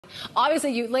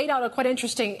Obviously, you laid out a quite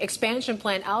interesting expansion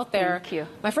plan out there. Thank you.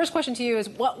 My first question to you is,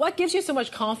 what gives you so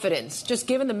much confidence, just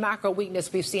given the macro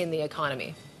weakness we've seen in the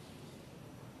economy?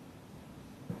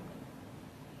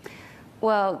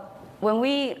 Well, when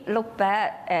we look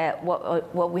back at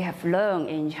what we have learned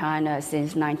in China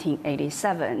since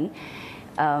 1987,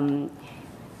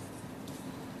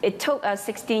 it took us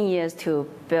 16 years to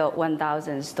build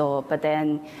 1,000 stores, but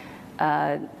then,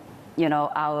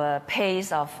 our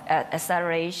pace of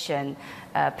acceleration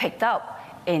picked up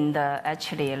in the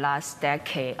actually last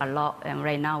decade a lot, and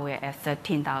right now we're at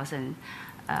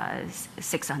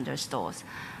 13,600 stores.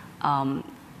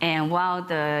 And while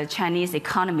the Chinese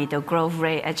economy, the growth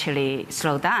rate actually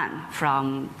slowed down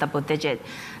from double digit,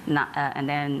 and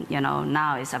then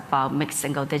now it's about mid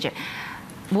single digit.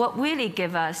 What really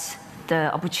gives us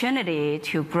the opportunity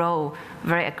to grow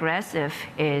very aggressive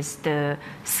is the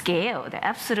scale, the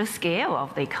absolute scale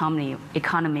of the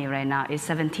economy right now is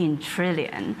 17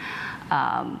 trillion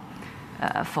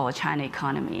for China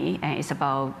economy, and it's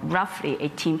about roughly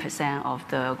 18% of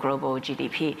the global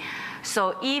GDP.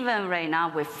 So even right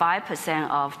now with 5%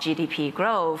 of GDP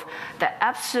growth, the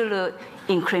absolute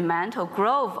incremental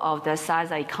growth of the size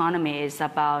of the economy is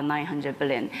about 900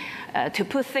 billion. To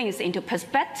put things into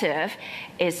perspective,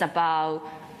 it's about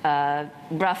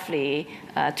roughly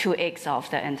 2x of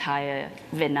the entire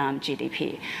Vietnam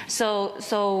GDP. So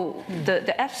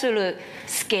the absolute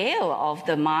scale of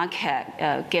the market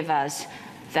give us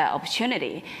that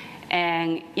opportunity.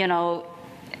 And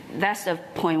that's the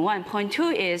point one. Point two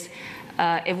is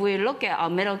if we look at our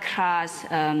middle class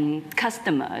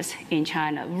customers in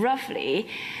China, roughly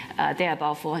they're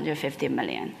about 450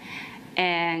 million.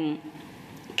 And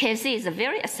KFC is a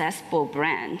very accessible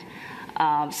brand.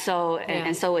 And so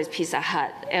is Pizza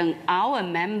Hut. And our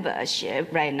membership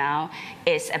right now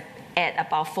is at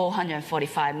about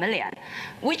 445 million,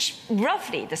 which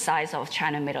roughly the size of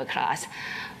China middle class.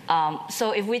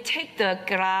 So if we take the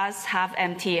glass half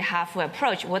empty, half full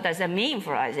approach, what does that mean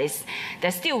for us?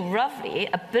 There's still roughly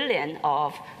 1 billion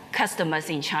of customers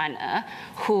in China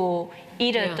who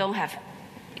either don't have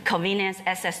convenience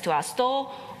access to our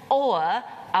store, or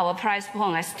our price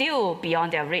point is still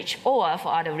beyond their reach, or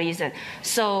for other reasons.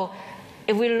 So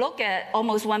if we look at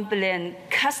almost 1 billion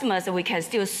customers that we can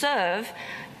still serve,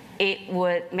 it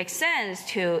would make sense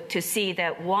to see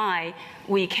that why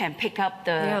we can pick up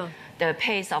the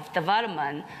pace of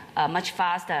development much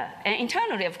faster. And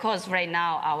internally, of course, right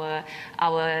now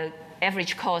our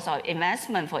average cost of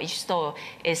investment for each store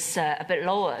is a bit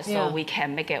lower, so we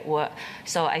can make it work.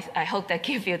 So I hope that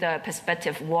gives you the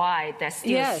perspective why there's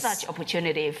still such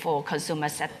opportunity for consumer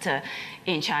sector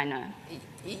in China.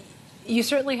 You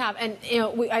certainly have, and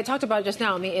I talked about it just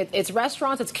now. I mean, it's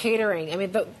restaurants, it's catering. I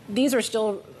mean, these are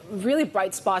still really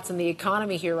bright spots in the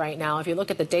economy here right now. If you look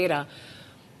at the data,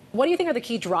 what do you think are the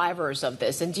key drivers of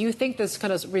this? And do you think this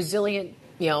kind of resilient,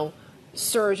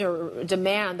 surge or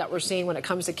demand that we're seeing when it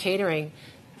comes to catering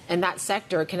and that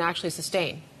sector can actually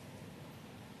sustain?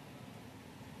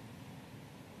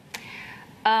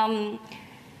 Then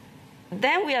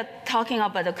we are talking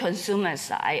about the consumer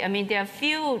side. I mean, there are a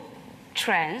few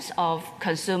trends of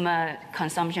consumer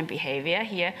consumption behavior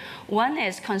here. One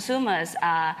is consumers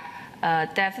are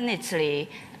definitely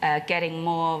getting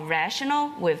more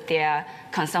rational with their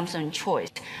consumption choice.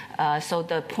 So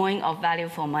the point of value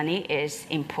for money is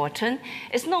important.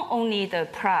 It's not only the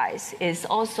price, it's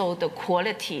also the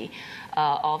quality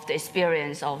of the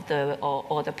experience of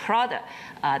or the product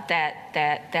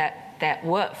that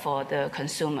work for the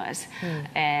consumers.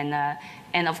 And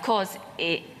of course,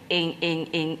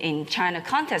 in China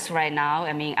context right now,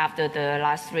 I mean, after the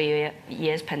last 3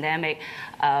 years pandemic,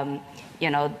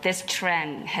 this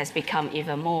trend has become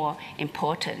even more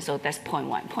important. So that's point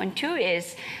one. Point two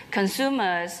is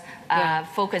consumers are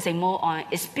focusing more on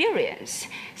experience,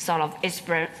 sort of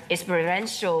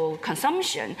experiential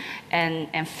consumption,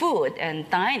 and food and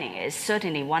dining is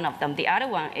certainly one of them. The other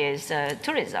one is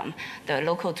tourism. The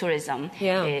local tourism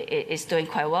is doing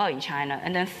quite well in China.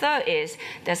 And then third is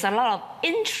there's a lot of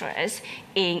interest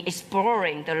in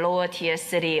exploring the lower tier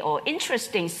city or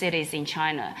interesting cities in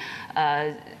China.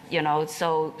 The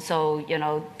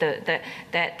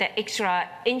extra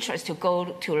interest to go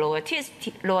to lower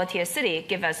tier city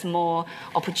give us more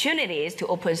opportunities to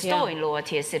open store in lower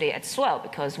tier city as well,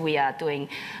 because we are doing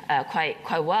quite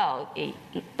well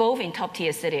both in top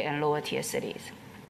tier city and lower tier cities.